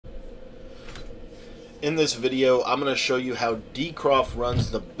In this video, I'm going to show you how DCROFT runs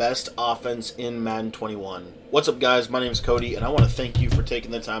the best offense in Madden 21. What's up, guys? My name is Cody, and I want to thank you for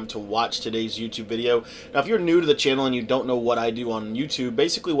taking the time to watch today's YouTube video. Now, if you're new to the channel and you don't know what I do on YouTube,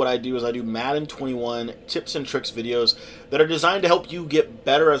 basically what I do is I do Madden 21 tips and tricks videos that are designed to help you get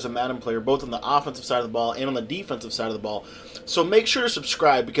better as a Madden player, both on the offensive side of the ball and on the defensive side of the ball. So make sure to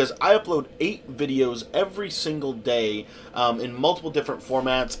subscribe because I upload 8 videos every single day in multiple different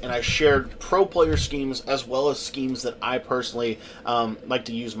formats, and I share pro player schemes as well as schemes that I personally like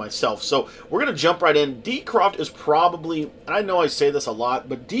to use myself. So we're going to jump right in. DCROFT is probably, and I know I say this a lot,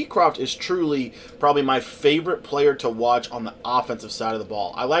 but DCROFT is truly probably my favorite player to watch on the offensive side of the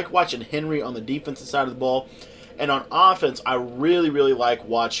ball. I like watching Henry on the defensive side of the ball. And on offense, I really like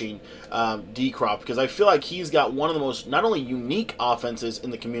watching DCROFT because I feel like he's got one of the most not only unique offenses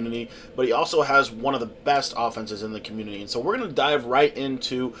in the community, but he also has one of the best offenses in the community. And so we're going to dive right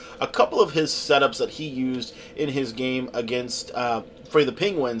into a couple of his setups that he used in his game against Free the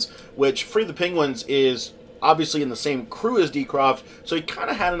Penguins, which Free the Penguins is obviously in the same crew as DCROFT, so he kind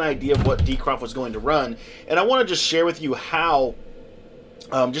of had an idea of what DCROFT was going to run. And I want to just share with you how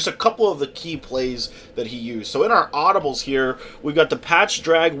just a couple of the key plays that he used. So in our audibles here, we've got the patch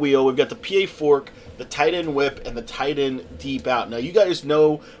drag wheel, we've got the PA fork, the tight end whip, and the tight end deep out. Now, you guys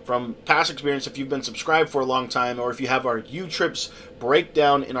know from past experience, if you've been subscribed for a long time, or if you have our U-Trips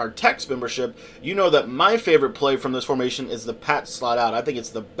breakdown in our text membership, you know that my favorite play from this formation is the patch slot out. I think it's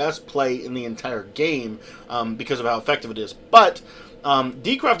the best play in the entire game because of how effective it is. But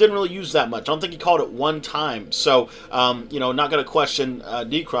DCROFT didn't really use that much. I don't think he called it one time. So, you know, not going to question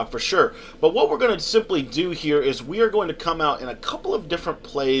DCROFT for sure. But what we're going to simply do here is we are going to come out in a couple of different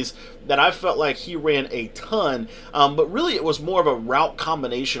plays that I felt like he ran a ton. But really it was more of a route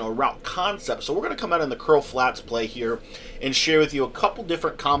combination or route concept. So we're going to come out in the curl flats play here and share with you a couple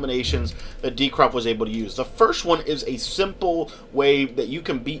different combinations that DCROFT was able to use. The first one is a simple way that you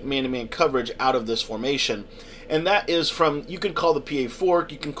can beat man-to-man coverage out of this formation. And that is from, you can call the PA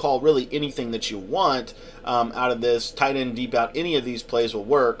fork, you can call really anything that you want out of this. Tight end, deep out, any of these plays will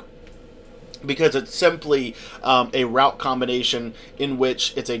work because it's simply a route combination in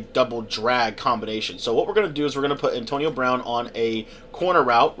which it's a double drag combination. So what we're going to do is we're going to put Antonio Brown on a corner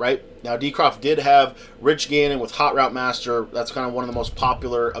route, right? Now, DCROFT did have Rich Gannon with Hot Route Master. That's kind of one of the most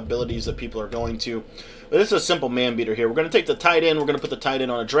popular abilities that people are going to. But this is a simple man beater here. We're going to take the tight end. We're going to put the tight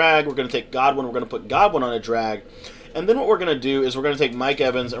end on a drag. We're going to take Godwin. We're going to put Godwin on a drag. And then what we're going to do is we're going to take Mike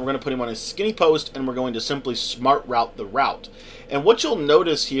Evans and we're going to put him on a skinny post, and we're going to simply smart route the route. And what you'll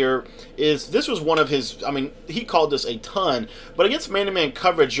notice here is this was one of his, I mean, he called this a ton, but against man-to-man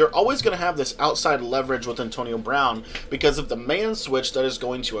coverage, you're always going to have this outside leverage with Antonio Brown because of the man switch that is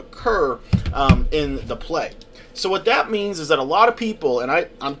going to occur in the play. So what that means is that a lot of people, and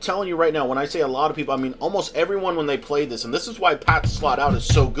I'm telling you right now, when I say a lot of people, I mean almost everyone when they play this, and this is why patch slot out is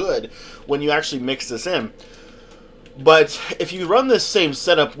so good when you actually mix this in. But if you run this same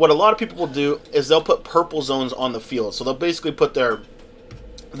setup, what a lot of people will do is they'll put purple zones on the field. So they'll basically put their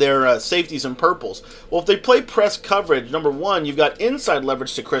safeties in purples. Well, if they play press coverage, number one, you've got inside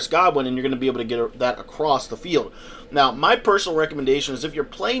leverage to Chris Godwin, and you're going to be able to get that across the field. Now, my personal recommendation is if you're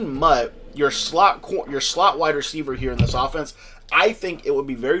playing MUT, your slot wide receiver here in this offense, I think it would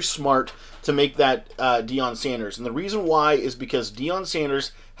be very smart to make that Deion Sanders. And the reason why is because Deion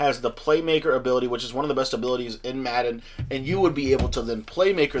Sanders has the playmaker ability, which is one of the best abilities in Madden, and you would be able to then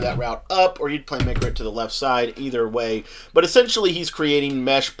playmaker that route up, or you'd playmaker it to the left side, either way. But essentially, he's creating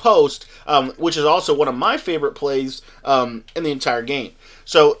mesh post, which is also one of my favorite plays in the entire game.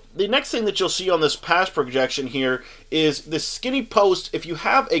 So the next thing that you'll see on this pass projection here is this skinny post. If you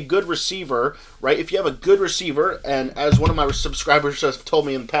have a good receiver, right? If you have a good receiver, and as one of my subscribers has told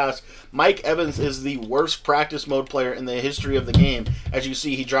me in the past, Mike Evans is the worst practice mode player in the history of the game. As you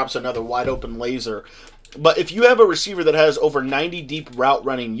see, he drops another wide open laser. But if you have a receiver that has over 90 deep route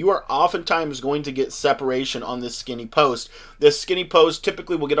running, you are oftentimes going to get separation on this skinny post. This skinny post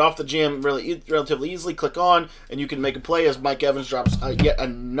typically will get off the jam relatively easily, click on, and you can make a play as Mike Evans drops yet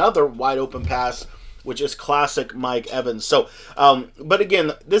another wide open pass, which is classic Mike Evans. So, but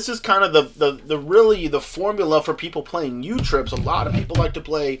again, this is kind of the formula for people playing U-Trips. A lot of people like to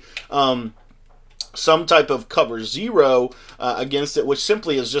play some type of cover zero against it, which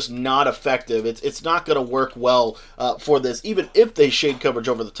simply is just not effective. It's not going to work well for this, even if they shade coverage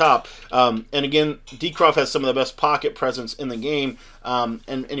over the top. And again, DCROFT has some of the best pocket presence in the game. And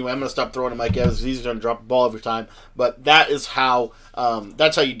anyway, I'm going to stop throwing to Mike Evans. He's going to drop the ball every time. But that is how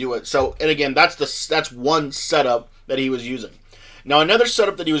you do it. So, and again, that's one setup that he was using. Now, another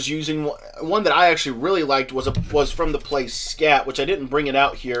setup that he was using, one that I actually really liked, was from the play Scat, which I didn't bring it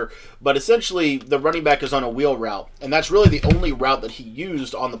out here, but essentially the running back is on a wheel route, and that's really the only route that he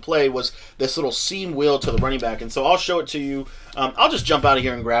used on the play was this little seam wheel to the running back. And so I'll show it to you. I'll just jump out of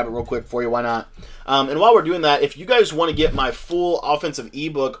here and grab it real quick for you. Why not? And while we're doing that, if you guys want to get my full offensive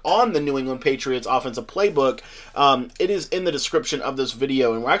ebook on the New England Patriots offensive playbook, it is in the description of this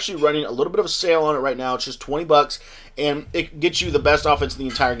video, and we're actually running a little bit of a sale on it right now. It's just 20 bucks, and it gets you the best offense in the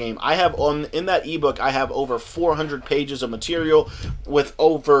entire game. I have in that ebook, I have over 400 pages of material with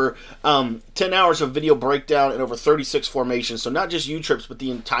over 10 hours of video breakdown and over 36 formations. So not just U-trips, but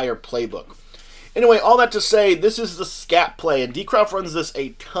the entire playbook. Anyway, all that to say, this is the Scat play, and DCROFT runs this a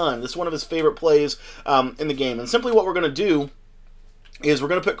ton. This is one of his favorite plays in the game. And simply what we're going to do is we're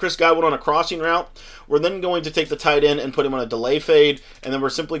going to put Chris Godwin on a crossing route. We're then going to take the tight end and put him on a delay fade, and then we're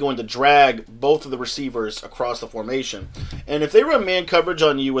simply going to drag both of the receivers across the formation. And if they run man coverage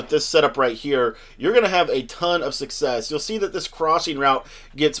on you with this setup right here, you're going to have a ton of success. You'll see that this crossing route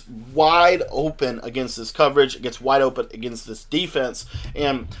gets wide open against this coverage. It gets wide open against this defense.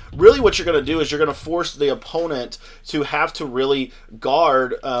 And really what you're going to do is you're going to force the opponent to have to really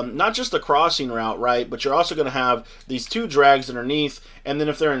guard not just the crossing route, right, but you're also going to have these two drags underneath. And then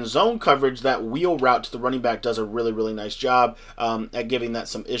if they're in zone coverage, that wheel route to the running back does a really, really nice job at giving that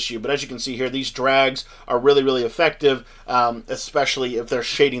some issue. But as you can see here, these drags are really, really effective, especially if they're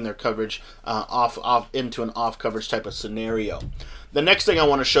shading their coverage off into an off coverage type of scenario. The next thing I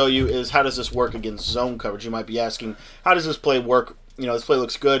want to show you is how does this work against zone coverage. You might be asking, how does this play work? You know, this play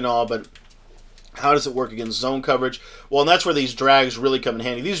looks good and all, but how does it work against zone coverage? Well, and that's where these drags really come in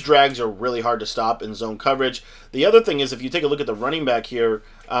handy. These drags are really hard to stop in zone coverage. The other thing is, if you take a look at the running back here,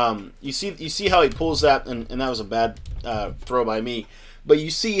 you see how he pulls that, and that was a bad throw by me. But you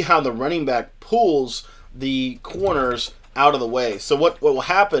see how the running back pulls the corners out of the way. So what will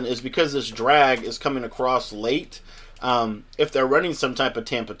happen is, because this drag is coming across late, if they're running some type of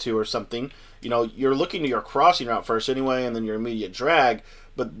Tampa 2 or something, you know, you're looking to your crossing route first anyway, and then your immediate drag.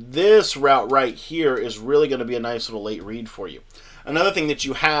 But this route right here is really going to be a nice little late read for you. Another thing that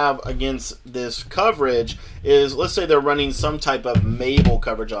you have against this coverage is, let's say they're running some type of Mabel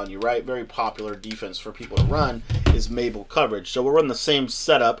coverage on you, right? Very popular defense for people to run is Mabel coverage. So we'll run the same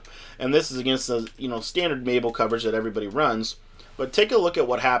setup, and this is against the standard Mabel coverage that everybody runs. But take a look at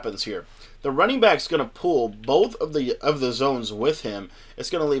what happens here. The running back's going to pull both of the zones with him. It's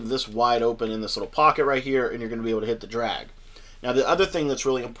going to leave this wide open in this little pocket right here, and you're going to be able to hit the drag. Now, the other thing that's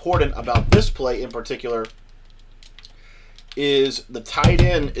really important about this play in particular is the tight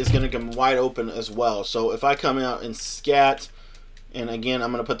end is going to come wide open as well. So if I come out and scat, and again,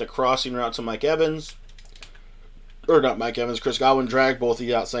 I'm going to put the crossing route to Mike Evans, or not Mike Evans, Chris Godwin, drag both of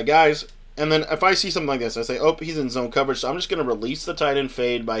the outside guys. And then if I see something like this, I say, oh, he's in zone coverage. So I'm just going to release the tight end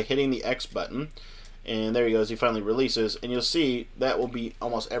fade by hitting the X button. And there he goes. He finally releases. And you'll see that will be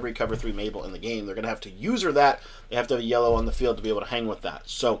almost every cover 3 Mabel in the game. They're going to have to user that. They have to have a yellow on the field to be able to hang with that.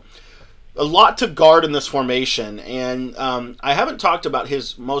 So a lot to guard in this formation. And I haven't talked about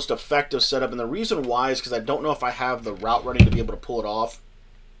his most effective setup. And the reason why is because I don't know if I have the route running to be able to pull it off.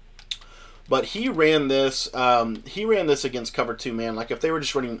 But he ran this against cover 2 man. Like if they were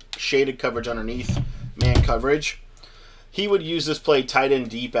just running shaded coverage underneath man coverage, he would use this play tight end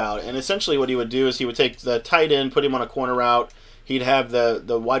deep out. And essentially what he would do is he would take the tight end, put him on a corner route. He'd have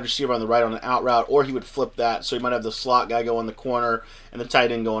the wide receiver on the right on an out route, or he would flip that. So he might have the slot guy go on the corner and the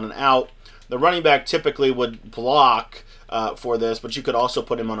tight end go on an out. The running back typically would block for this, but you could also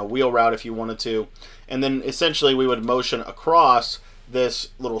put him on a wheel route if you wanted to. And then essentially we would motion across this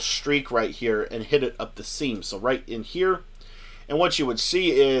little streak right here and hit it up the seam. So right in here. And what you would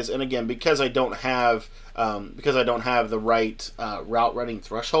see is, and again, because I don't have the right route running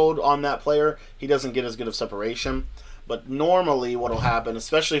threshold on that player, he doesn't get as good of separation. But normally what will happen,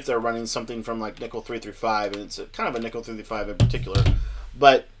 especially if they're running something from like nickel 3-5, and it's kind of a nickel 3-5 in particular,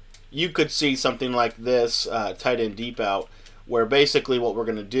 but you could see something like this tight end deep out, where basically what we're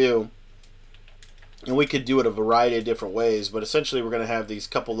going to do, and we could do it a variety of different ways, but essentially we're going to have these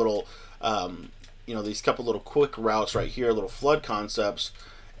couple little these couple little quick routes right here, little flood concepts,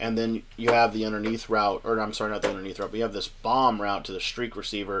 and then you have the underneath route, or I'm sorry, not the underneath route, but you have this bomb route to the streak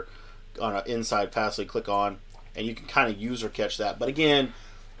receiver on an inside pass they click on, and you can kind of user catch that. But again,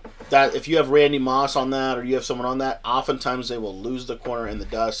 that if you have Randy Moss on that, or you have someone on that, oftentimes they will lose the corner in the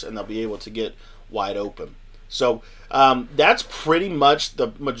dust, and they'll be able to get wide open. So that's pretty much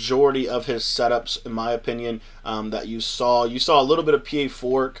the majority of his setups, in my opinion, that you saw. You saw a little bit of PA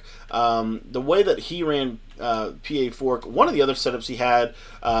fork. The way that he ran PA fork, one of the other setups he had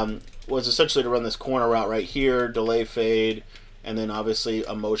was essentially to run this corner route right here, delay fade, and then obviously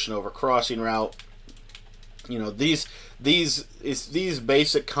a motion over crossing route. You know, these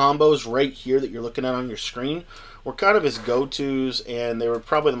basic combos right here that you're looking at on your screen were kind of his go-tos, and they were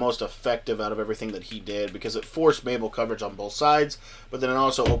probably the most effective out of everything that he did, because it forced Mabel coverage on both sides, but then it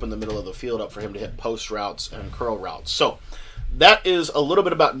also opened the middle of the field up for him to hit post routes and curl routes. So that is a little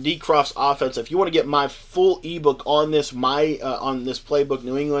bit about DCROFT's offense. If you want to get my full ebook on this, on this Playbook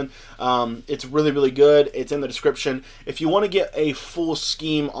New England, it's really, really good. It's in the description. If you want to get a full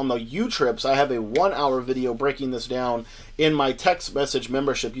scheme on the U-trips, I have a 1-hour video breaking this down in my text message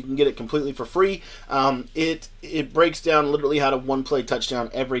membership. You can get it completely for free. It breaks down literally how to one-play touchdown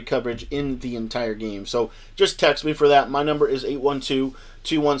every coverage in the entire game. So just text me for that. My number is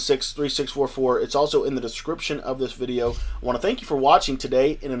 812-216-3644. It's also in the description of this video. I want to thank you for watching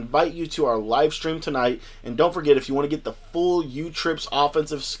today and invite you to our live stream tonight. And don't forget, if you want to get the full U-trips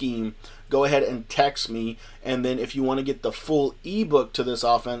offensive scheme, go ahead and text me. And then if you want to get the full ebook to this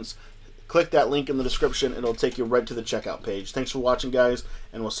offense, click that link in the description. It'll take you right to the checkout page. Thanks for watching, guys,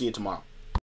 and we'll see you tomorrow.